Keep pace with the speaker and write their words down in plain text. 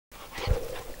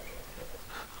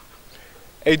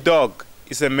A dog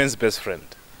is a man's best friend,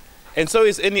 and so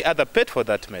is any other pet for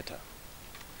that matter.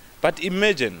 But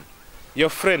imagine your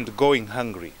friend going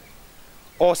hungry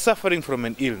or suffering from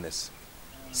an illness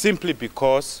simply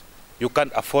because you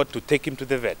can't afford to take him to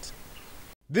the vet.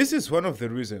 This is one of the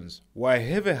reasons why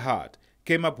Have a Heart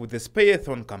came up with the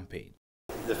Spayathon campaign.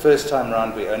 The first time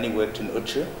round we only worked in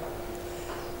Utsho.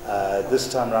 This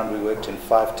time round we worked in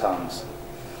 5 towns.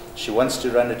 She wants to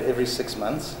run it every 6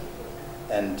 months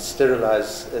and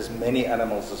sterilize as many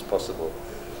animals as possible.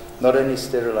 Not only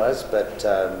sterilize, but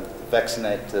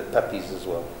vaccinate the puppies as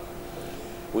well.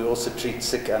 We also treat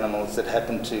sick animals that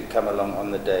happen to come along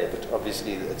on the day, but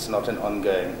obviously it's not an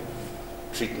ongoing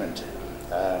treatment.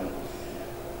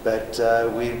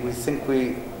 We think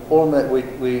we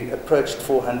approached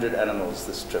 400 animals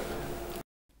this trip.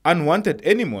 Unwanted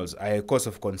animals are a cause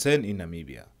of concern in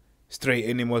Namibia. Stray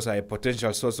animals are a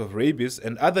potential source of rabies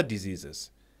and other diseases.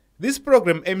 This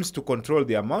program aims to control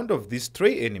the amount of these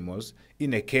stray animals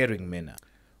in a caring manner.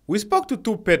 We spoke to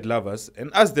 2 pet lovers and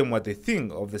asked them what they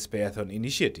think of the Spayathon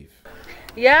initiative.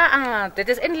 It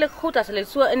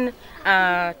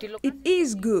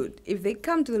is good if they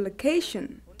come to the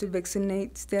location to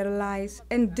vaccinate, sterilize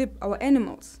and dip our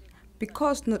animals,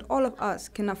 because not all of us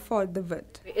can afford the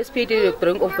vet. Yeah,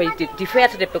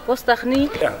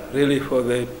 really for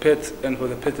the pets and for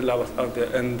the pet lovers out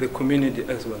there and the community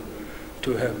as well,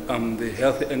 to have the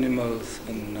healthy animals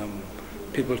and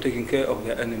people taking care of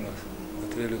their animals.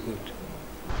 That's really good.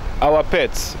 Our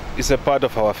pets is a part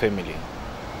of our family,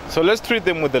 so let's treat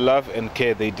them with the love and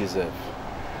care they deserve.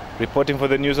 Reporting for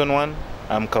the News on One,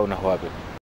 I'm Kauna Hwabe.